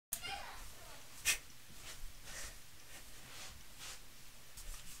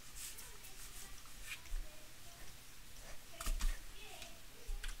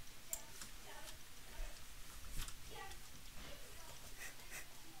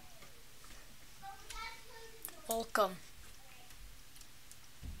Welcome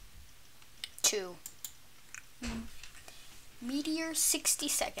to Meteor 60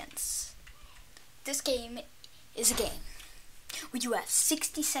 Seconds. This game is a game where you have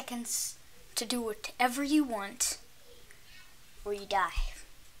 60 seconds to do whatever you want or you die.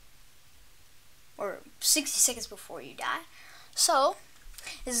 Or 60 seconds before you die. So,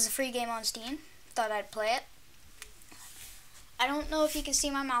 this is a free game on Steam. Thought I'd play it. I don't know if you can see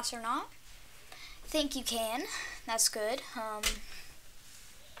my mouse or not. Think you can. That's good. I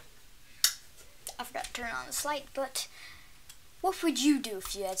forgot to turn on this light, but what would you do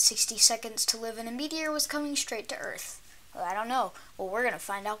if you had 60 seconds to live and a meteor was coming straight to Earth? Well, I don't know. Well, we're going to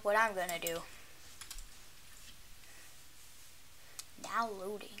find out what I'm going to do. Now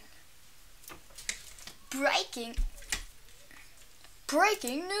loading. Breaking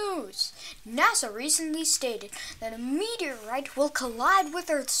news! NASA recently stated that a meteorite will collide with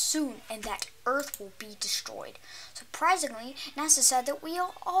Earth soon and that Earth will be destroyed. Surprisingly, NASA said that we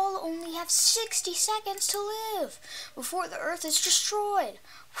all only have 60 seconds to live before the Earth is destroyed.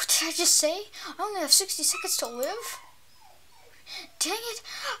 What did I just say? I only have 60 seconds to live? Dang it,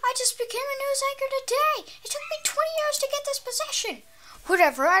 I just became a news anchor today. It took me 20 years to get this position.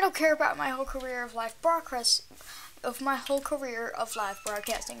 Whatever, I don't care about my whole career of live broadcasting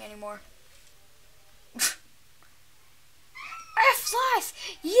anymore. F-Life!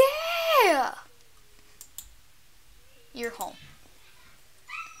 Yeah! You're home.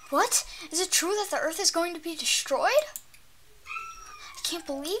 What? Is it true that the Earth is going to be destroyed? I can't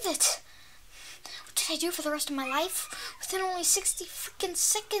believe it. What did I do for the rest of my life? Within only 60 freaking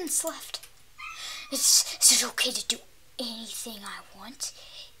seconds left. Is it okay to do anything I want,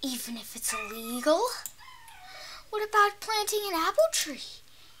 even if it's illegal? What about planting an apple tree?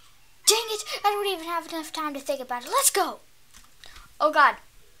 Dang it, I don't even have enough time to think about it. Let's go. Oh God.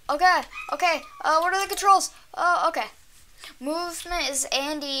 Okay. What are the controls? Okay. Movement is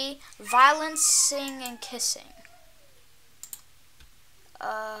Andy, violencing and kissing.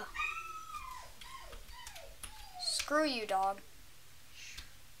 Screw you, dog.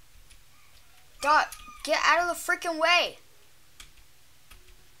 Dog, get out of the freaking way.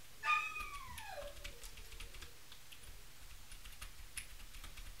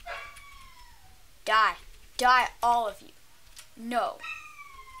 Die, all of you. No.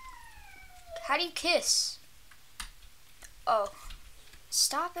 How do you kiss? Oh.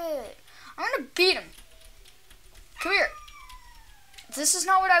 Stop it. I'm gonna beat him. Come here. This is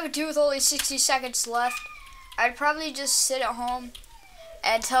not what I would do with only 60 seconds left. I'd probably just sit at home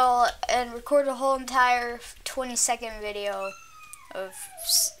and record a whole entire 20-second video of...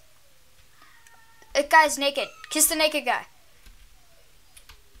 That guy's naked. Kiss the naked guy.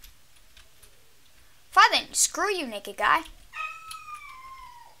 Fine then, screw you, naked guy.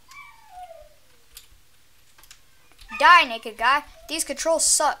 Die, naked guy. These controls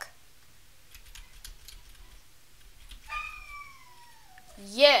suck.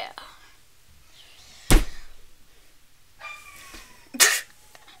 Yeah.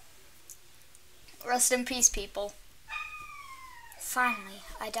 Rest in peace, people. Finally,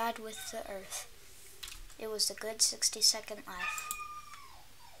 I died with the Earth. It was a good 60-second life.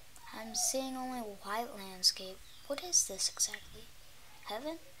 I'm seeing only a white landscape. What is this exactly?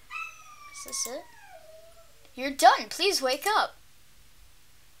 Heaven? Is this it? You're done. Please wake up.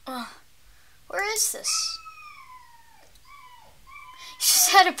 Where is this? You just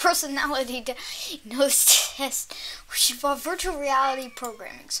had a personality nose test, which involved virtual reality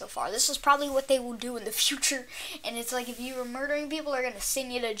programming so far. This is probably what they will do in the future. And it's like if you were murdering people, they're going to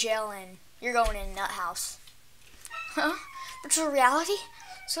send you to jail and you're going in a nut house. Huh? Virtual reality?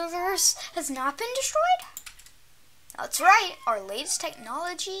 So the Earth has not been destroyed? That's right. Our latest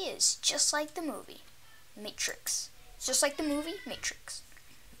technology is just like the movie Matrix. It's just like the movie Matrix.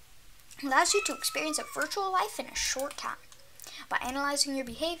 It allows you to experience a virtual life in a short time. By analyzing your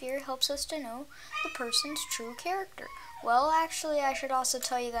behavior, it helps us to know the person's true character. Well, actually, I should also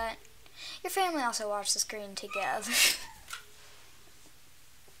tell you that your family also watched the screen together.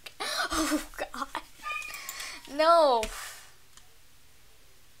 Oh, God. No.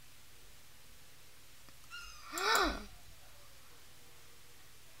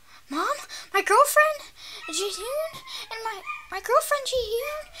 Mom, my girlfriend Ji-Yoon and my girlfriend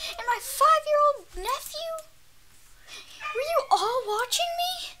Ji-Yoon and my 5-year-old nephew. Were you all watching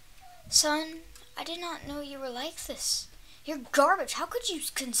me? Son, I did not know you were like this. You're garbage. How could you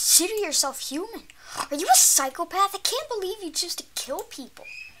consider yourself human? Are you a psychopath? I can't believe you choose to kill people.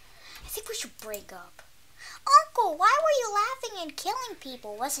 I think we should break up. Uncle, why were you laughing and killing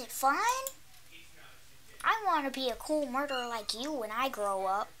people? Was it fun? I want to be a cool murderer like you when I grow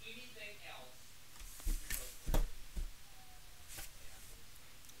up.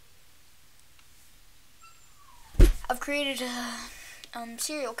 I've created a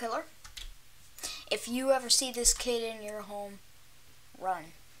serial killer. If you ever see this kid in your home, run.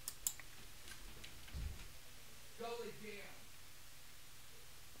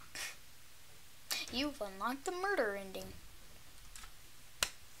 You've unlocked the murder ending.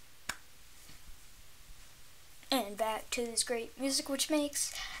 And back to this great music which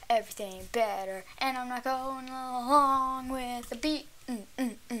makes everything better. And I'm not going along with the beat.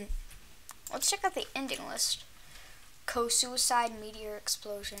 Let's check out the ending list. Co-suicide, meteor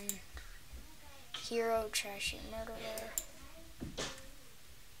explosion, hero, trashy murderer.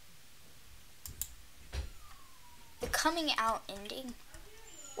 The coming out ending,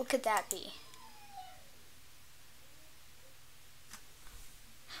 what could that be?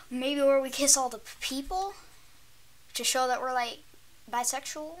 Maybe where we kiss all the people to show that we're like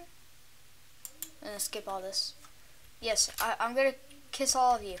bisexual. I'm gonna skip all this. Yes, I'm gonna kiss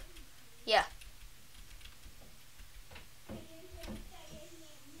all of you. Yeah.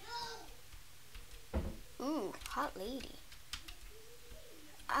 Ooh, hot lady.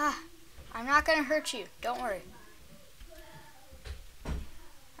 I'm not gonna hurt you. Don't worry.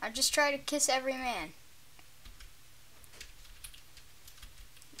 I just try to kiss every man.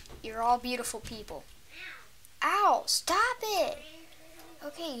 You're all beautiful people. Ow, stop it.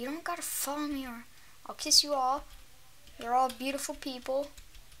 Okay, you don't gotta follow me or I'll kiss you all. You're all beautiful people.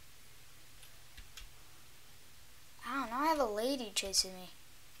 I don't know, I have a lady chasing me.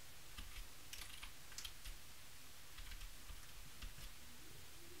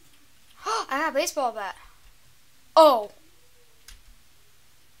 I got a baseball bat. Oh.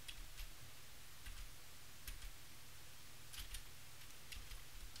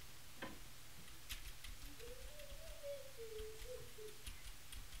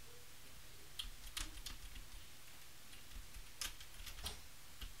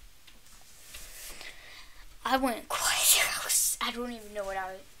 I went quiet. I don't even know what I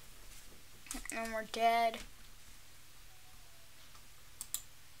was. And we're dead.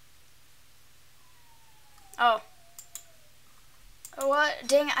 Oh. Oh, what?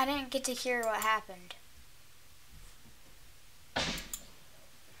 Dang, I didn't get to hear what happened. I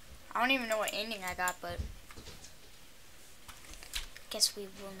don't even know what ending I got, but guess we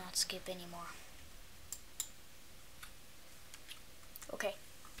will not skip anymore. Okay.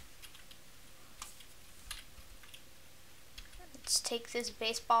 Let's take this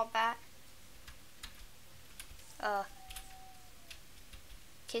baseball bat.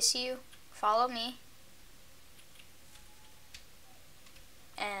 Kiss you. Follow me.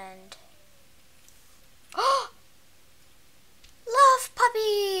 And love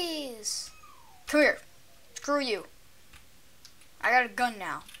puppies. Come here. Screw you. I got a gun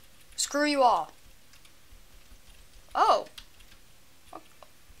now. Screw you all. Oh.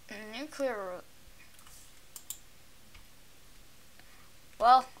 Nuclear.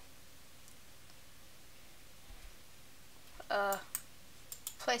 Well.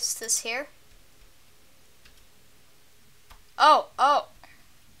 Place this here. Oh.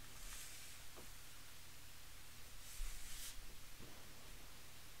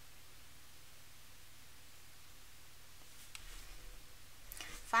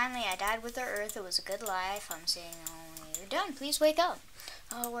 Finally, I died with the earth. It was a good life. I'm saying, oh, you're done. Please wake up.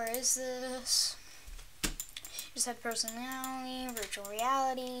 Oh, where is this? Just have personality, virtual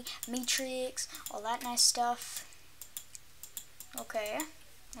reality, matrix, all that nice stuff. Okay,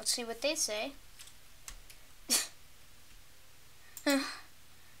 let's see what they say.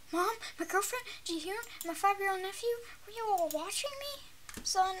 Mom, my girlfriend, did you hear my 5-year-old nephew? Were you all watching me?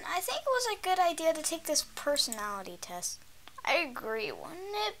 Son, I think it was a good idea to take this personality test. I agree.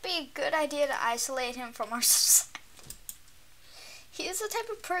 Wouldn't it be a good idea to isolate him from our society? He is the type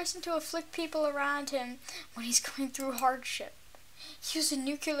of person to afflict people around him when he's going through hardship. He used a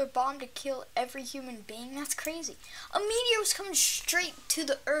nuclear bomb to kill every human being? That's crazy. A meteor was coming straight to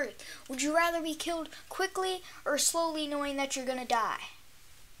the earth. Would you rather be killed quickly or slowly knowing that you're gonna die?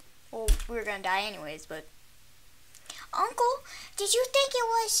 Well, we were gonna die anyways, but... Uncle, did you think it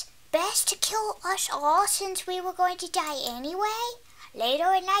was best to kill us all since we were going to die anyway?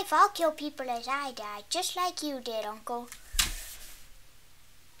 Later in life, I'll kill people as I die, just like you did, Uncle.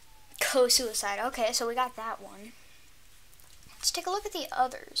 Co-suicide. Okay, so we got that one. Let's take a look at the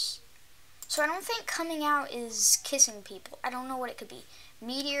others. So I don't think coming out is kissing people. I don't know what it could be.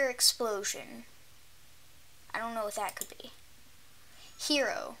 Meteor explosion. I don't know what that could be.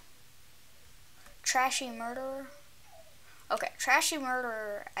 Hero. Trashy murderer. Okay, trashy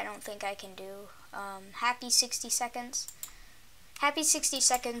murderer I don't think I can do. Happy 60 seconds. Happy 60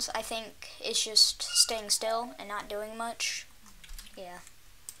 seconds I think is just staying still and not doing much. Yeah.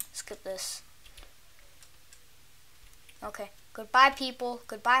 Skip this. Okay. Goodbye, people.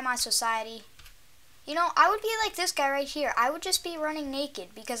 Goodbye, my society. You know, I would be like this guy right here. I would just be running naked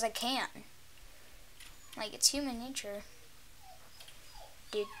because I can. Like, it's human nature.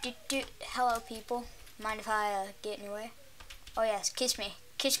 Hello, people. Mind if I get in your way? Oh, yes. Kiss me.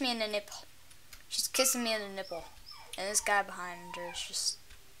 Kiss me in the nipple. She's kissing me in the nipple. And this guy behind her is just...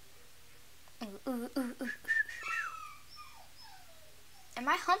 Ooh, ooh, ooh, ooh. Am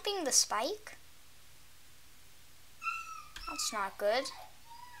I humping the spike? That's not good.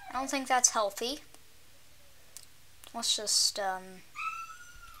 I don't think that's healthy. Let's just,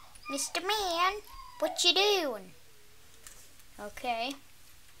 Mr. Man, what you doing? Okay.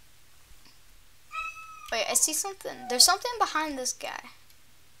 Wait, I see something. There's something behind this guy.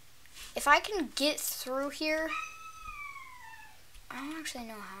 If I can get through here... I don't actually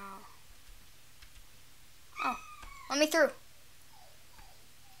know how. Oh, let me through.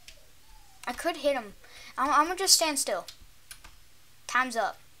 I could hit him. I'm gonna just stand still. Time's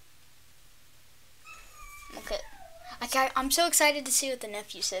up. Okay. I'm so excited to see what the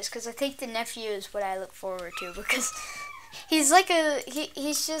nephew says, because I think the nephew is what I look forward to, because he's like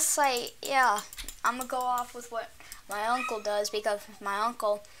he's just like, yeah, I'm gonna go off with what my uncle does, because my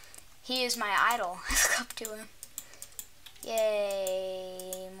uncle, he is my idol. I look up to him.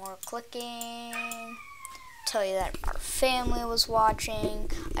 Yay, more clicking. Tell you that our family was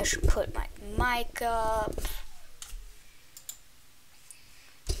watching. I should put my mic up.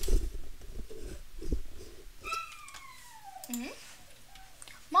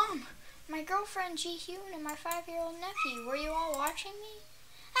 Mom, my girlfriend Ji-Hyun and my 5-year-old nephew, were you all watching me?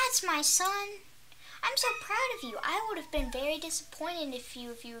 That's my son. I'm so proud of you. I would have been very disappointed if you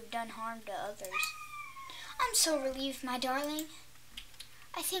have done harm to others. I'm so relieved, my darling.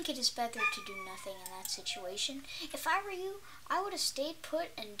 I think it is better to do nothing in that situation. If I were you, I would have stayed put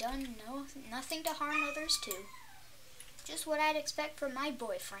and done nothing to harm others too. Just what I'd expect from my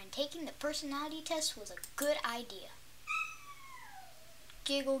boyfriend. Taking the personality test was a good idea.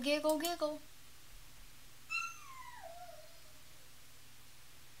 Giggle, giggle, giggle.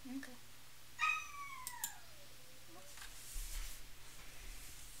 Okay.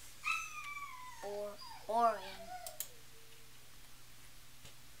 Boring.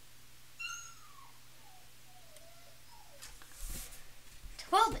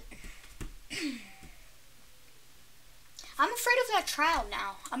 Well then. I'm afraid of that trial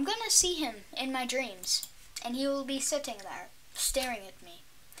now. I'm gonna see him in my dreams, and he will be sitting there, staring at me,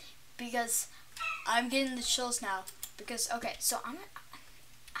 because I'm getting the chills now. Because, okay, so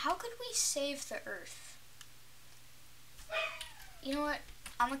how could we save the Earth? You know what?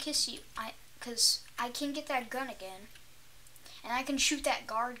 I'm gonna kiss you. Because I can get that gun again, and I can shoot that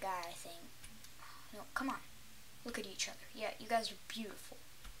guard guy, I think. No, come on. Look at each other. Yeah, you guys are beautiful.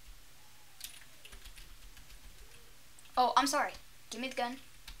 Oh, I'm sorry. Give me the gun.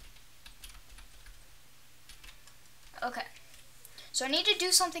 Okay. So I need to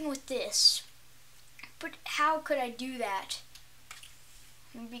do something with this. But how could I do that?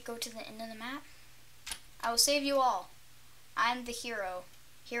 Maybe go to the end of the map? I will save you all. I'm the hero.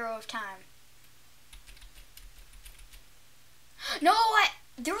 Hero of time. No,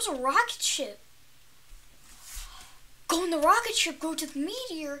 there was a rocket ship. Go in the rocket ship, go to the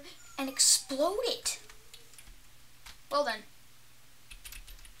Meteor, and explode it. Well then.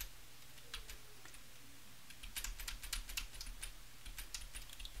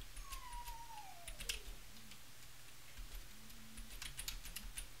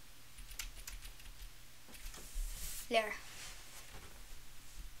 There.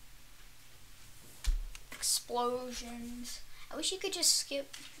 Explosions. I wish you could just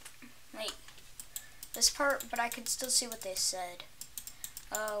skip, like, this part, but I could still see what they said.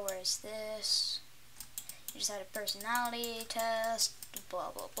 Oh, where's this? You just had a personality test,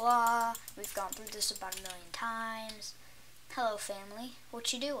 blah, blah, blah. We've gone through this about 1,000,000 times. Hello, family.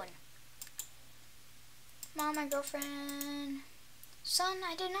 What you doing? Mom, my girlfriend. Son,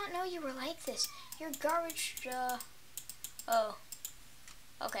 I did not know you were like this. You're garbage, Oh.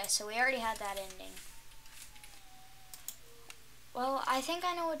 Okay, so we already had that ending. Well, I think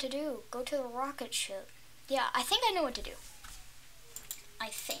I know what to do. Go to the rocket ship. Yeah, I think I know what to do. I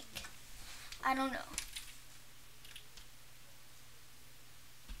think. I don't know.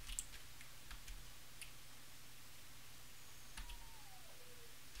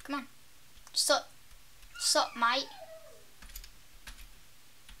 Come on. Sup, mate?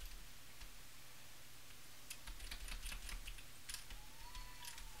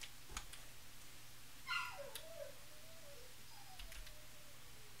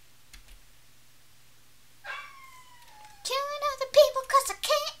 Killing other people 'cause I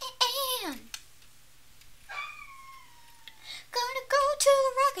can.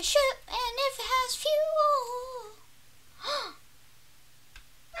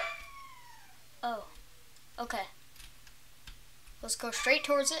 Let's go straight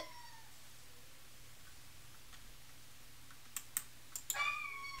towards it.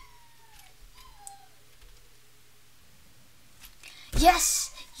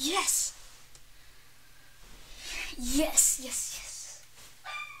 Yes! Yes! Yes, yes, yes.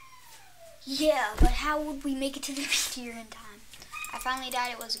 Yeah, but how would we make it to the Meteor in time? I finally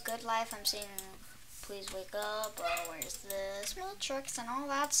died. It was a good life. I'm saying, please wake up. Where's this? Matrix and all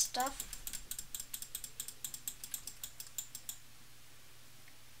that stuff.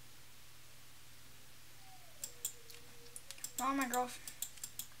 Oh, my girlfriend.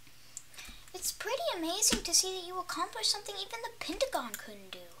 It's pretty amazing to see that you accomplished something even the Pentagon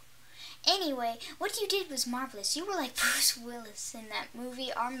couldn't do. Anyway, what you did was marvelous. You were like Bruce Willis in that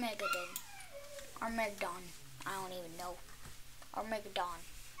movie Armageddon. Armageddon. I don't even know. Armageddon.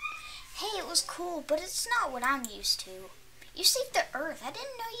 Hey, it was cool, but it's not what I'm used to. You saved the Earth. I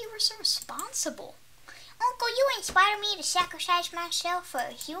didn't know you were so responsible. Uncle, you inspire me to sacrifice myself for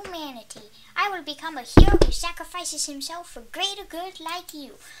humanity. I will become a hero who sacrifices himself for greater good like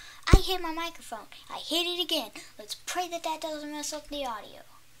you. I hit my microphone. I hit it again. Let's pray that that doesn't mess up the audio.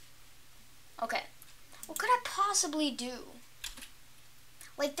 Okay. What could I possibly do?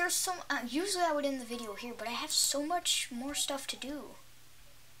 Like, there's so... usually I would end the video here, but I have so much more stuff to do.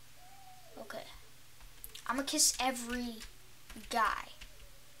 Okay. I'm gonna kiss every guy.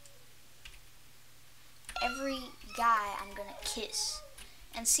 Every guy I'm gonna kiss.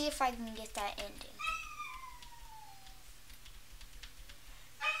 And see if I can get that ending.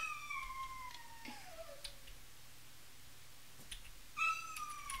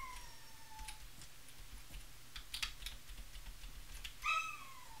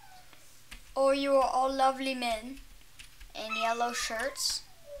 Oh, you are all lovely men in yellow shirts.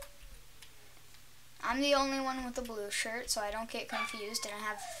 I'm the only one with a blue shirt, so I don't get confused, and I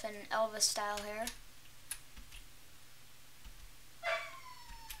have an Elvis style hair.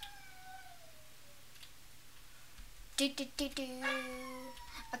 Do do do do.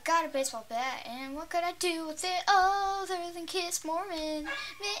 I got a baseball bat, and what could I do with it other than kiss more men?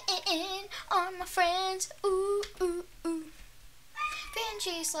 Men are my friends. Ooh ooh ooh. Then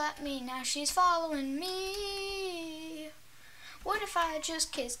she slapped me, now she's following me. What if I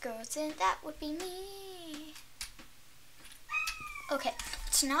just kiss girls, and that would be me? Okay,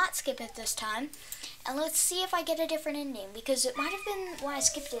 let's not skip it this time. And let's see if I get a different ending, because it might have been why I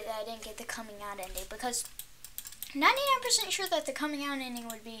skipped it that I didn't get the coming out ending, because 99% sure that the coming out ending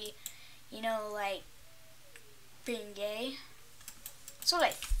would be, you know, like, being gay. That's what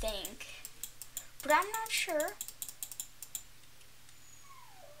I think. But I'm not sure.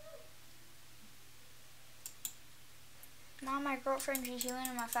 Mom, my girlfriend is you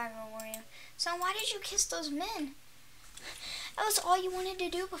and my 5-year-old were you. Son, why did you kiss those men? That was all you wanted to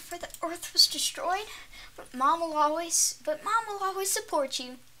do before the earth was destroyed? But Mom will always support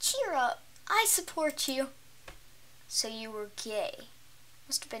you. Cheer up. I support you. So you were gay.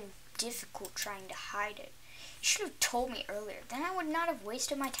 Must have been difficult trying to hide it. You should have told me earlier. Then I would not have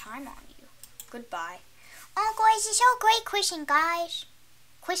wasted my time on you. Goodbye. Uncle, is it so great quissing, guys?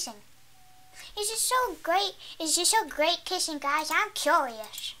 Quissing. Is it so great kissing, guys? I'm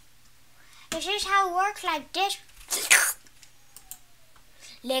curious. Is this how it works, like this?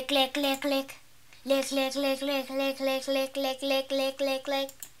 Lick, lick, lick, lick. Lick, lick, lick, lick, lick, lick, lick, lick, lick, lick, lick, lick.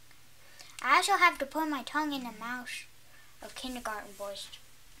 I also have to put my tongue in the mouth of kindergarten boys.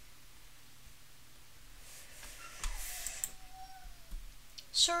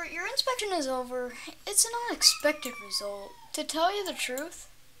 Sir, your inspection is over. It's an unexpected result. To tell you the truth,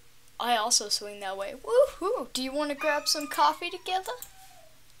 I also swing that way. Woohoo! Do you want to grab some coffee together?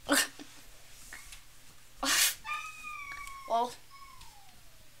 Well,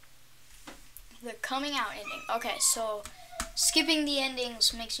 the coming out ending. Okay, so skipping the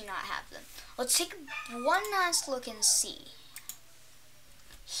endings makes you not have them. Let's take one last look and see.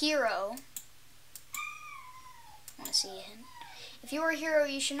 Hero. Want to see a hint? If you are a hero,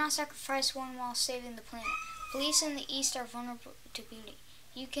 you should not sacrifice one while saving the planet. Police in the East are vulnerable to beauty.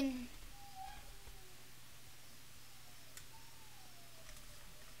 You can...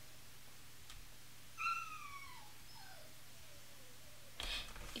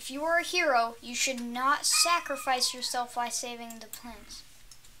 If you are a hero, you should not sacrifice yourself while saving the planet.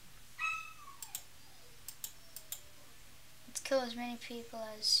 Let's kill as many people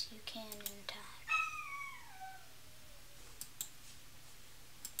as you can in time.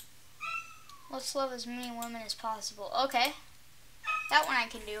 Let's love as many women as possible. Okay. That one I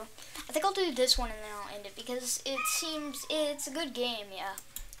can do. I think I'll do this one and then I'll end it because it seems it's a good game, yeah.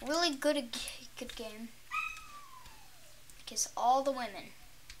 Really good game. Kiss all the women.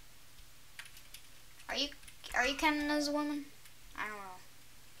 Are you counting as a woman? I don't know.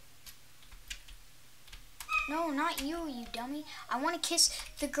 No, not you, you dummy. I want to kiss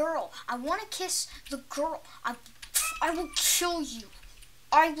the girl. I want to kiss the girl. I will kill you.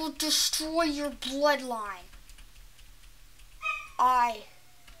 I will destroy your bloodline.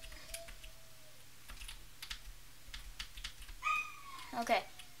 Okay,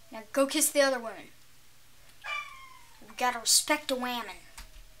 now go kiss the other women. We gotta respect the women.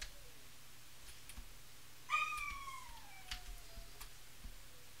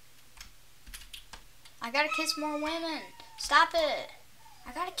 I gotta kiss more women. Stop it.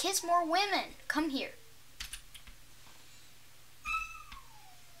 I gotta kiss more women. Come here.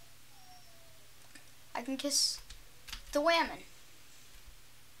 I can kiss the women.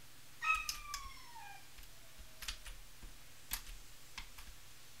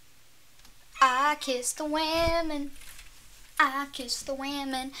 I kiss the women. I kiss the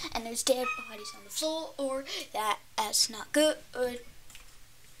women. And there's dead bodies on the floor. That's not good.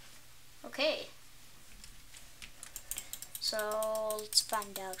 Okay. So let's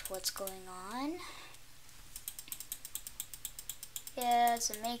find out what's going on. Yeah,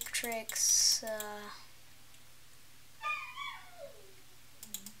 it's a matrix.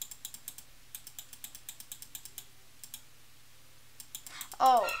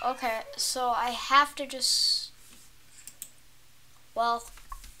 Oh, okay. So I have to just. Well,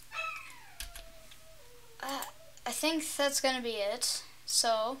 I think that's gonna be it.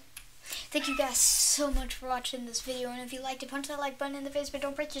 So. Thank you guys so much for watching this video, and if you liked it, punch that like button in the face, but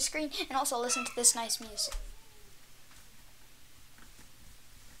don't break your screen, and also listen to this nice music.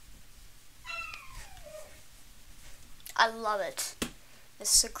 I love it.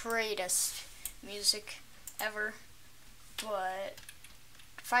 It's the greatest music ever, but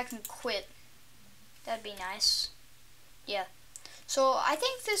if I can quit, that'd be nice. Yeah. So I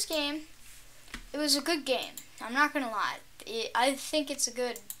think this game, it was a good game. I'm not gonna lie. I think it's a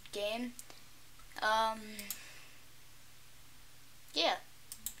good game. Yeah,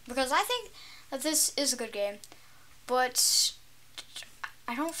 because I think that this is a good game, but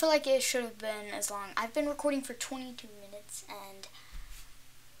I don't feel like it should have been as long. I've been recording for 22 minutes, and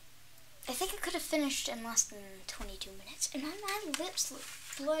I think I could have finished in less than 22 minutes, and my lips look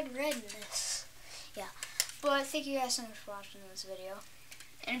blood red in this. Yeah, but thank you guys so much for watching this video,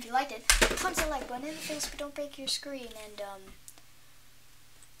 and if you liked it, punch the like button in the face, but don't break your screen, and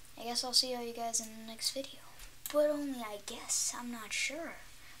I guess I'll see all you guys in the next video. But only I guess. I'm not sure.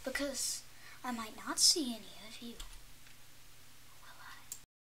 Because I might not see any of you.